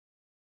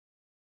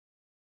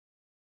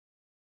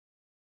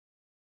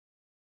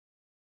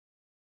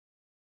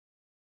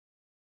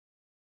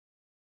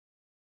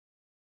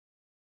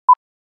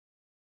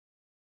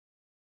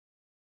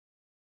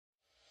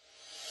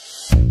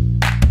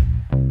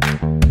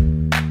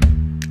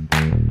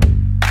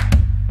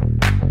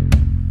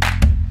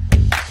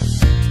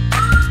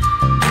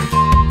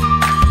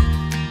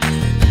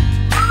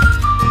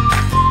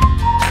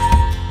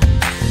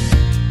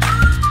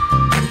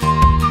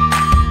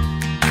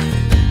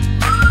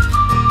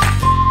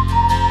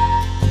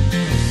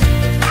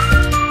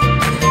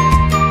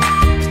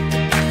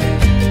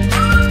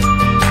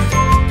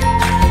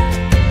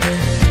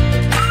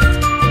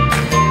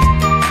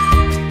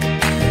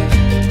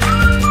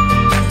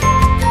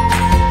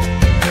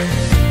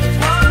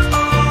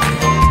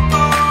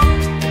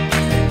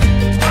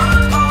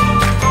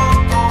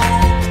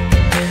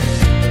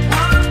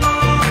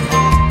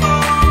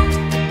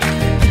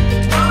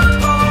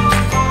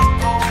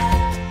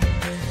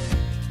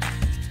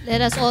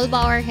Let us all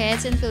bow our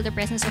heads and feel the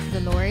presence of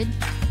the Lord.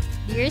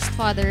 Dearest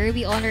Father,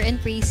 we honor and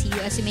praise you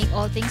as you make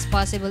all things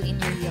possible in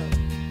your will.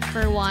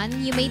 For one,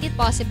 you made it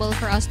possible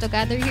for us to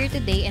gather here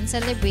today and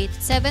celebrate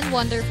 7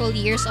 wonderful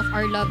years of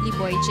our lovely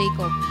boy,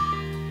 Jacob.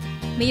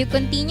 May you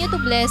continue to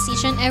bless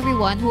each and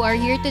everyone who are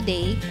here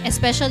today,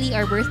 especially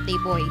our birthday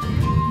boy.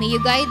 May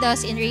you guide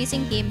us in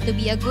raising him to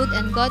be a good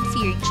and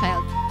God-fearing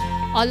child.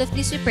 All of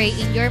this we pray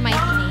in your mighty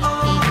name.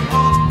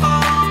 Amen.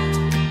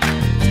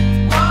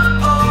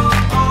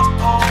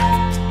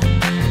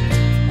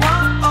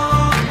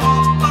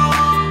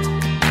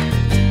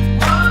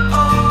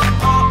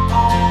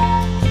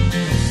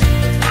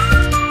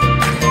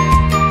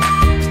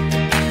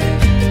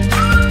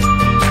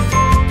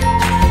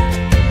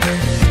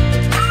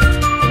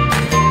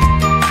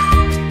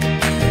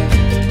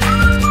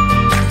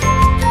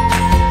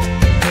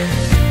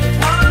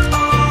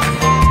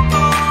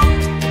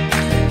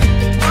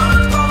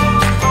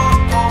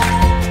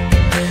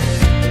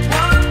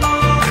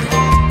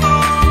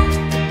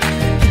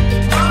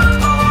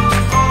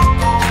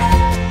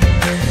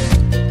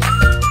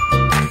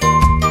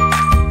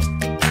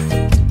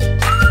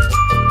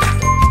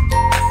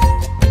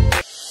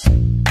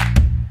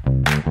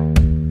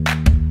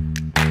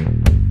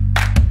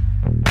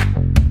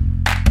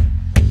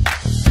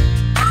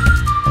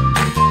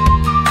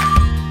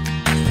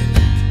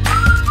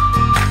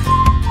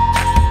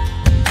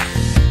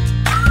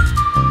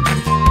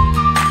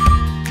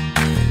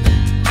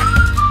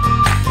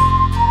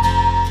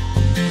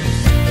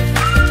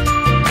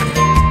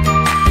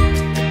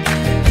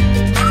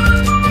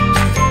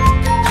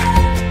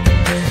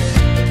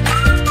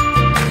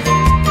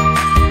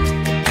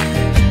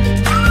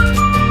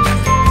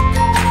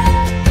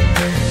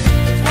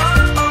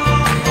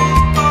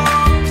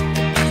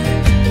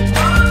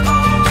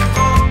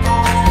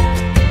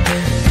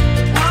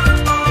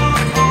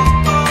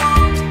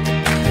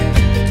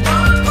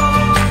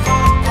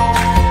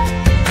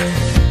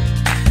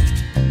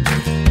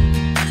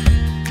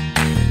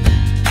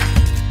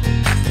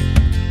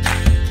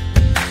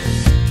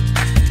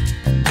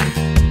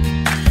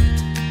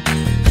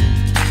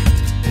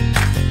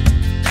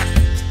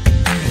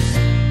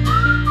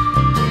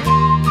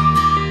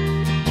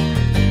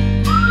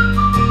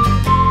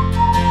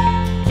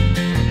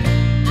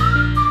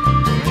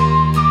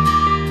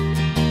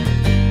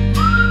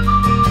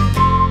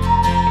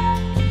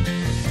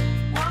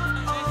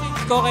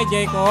 Ko kay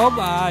Jacob,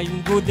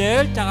 yung good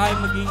health, tsaka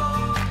yung maging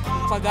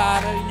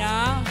pag-aaral niya,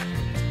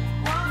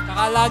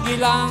 tsaka lagi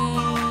lang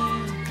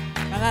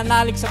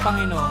nananalig sa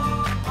Panginoon.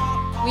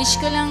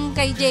 Wish ko lang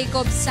kay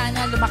Jacob,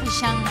 sana lumaki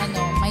siyang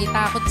may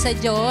takot sa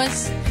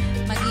Diyos,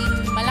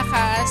 maging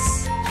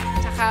malakas,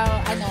 tsaka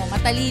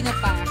matalino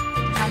pa,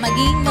 tsaka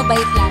maging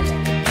mabait lalo.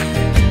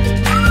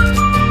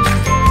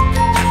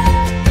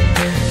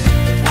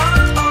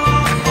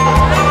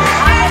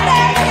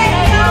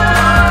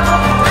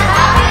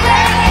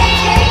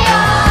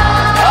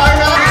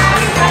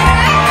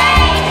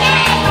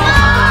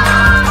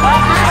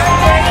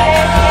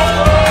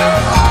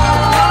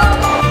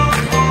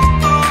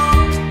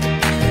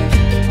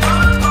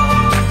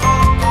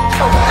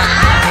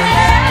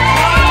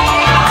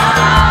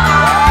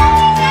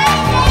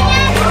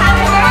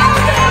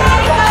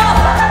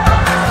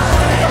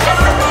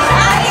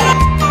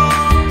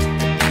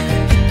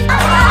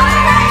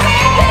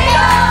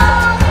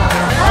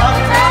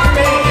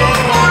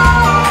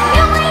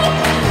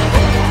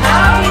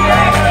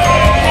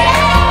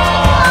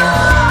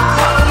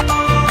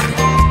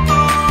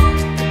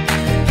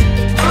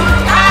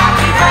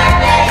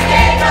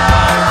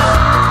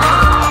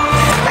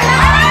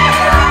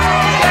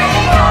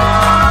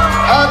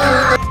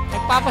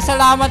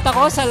 Nagpapasalamat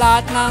ako sa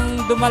lahat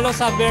ng dumalo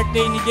sa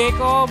birthday ni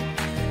Jacob.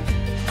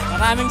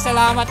 Maraming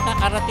salamat na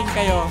karating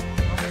kayo.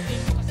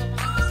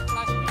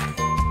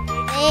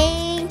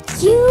 Thank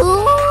you.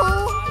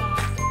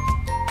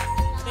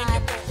 Thank you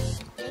po.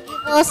 Thank you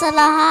po sa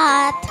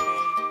lahat.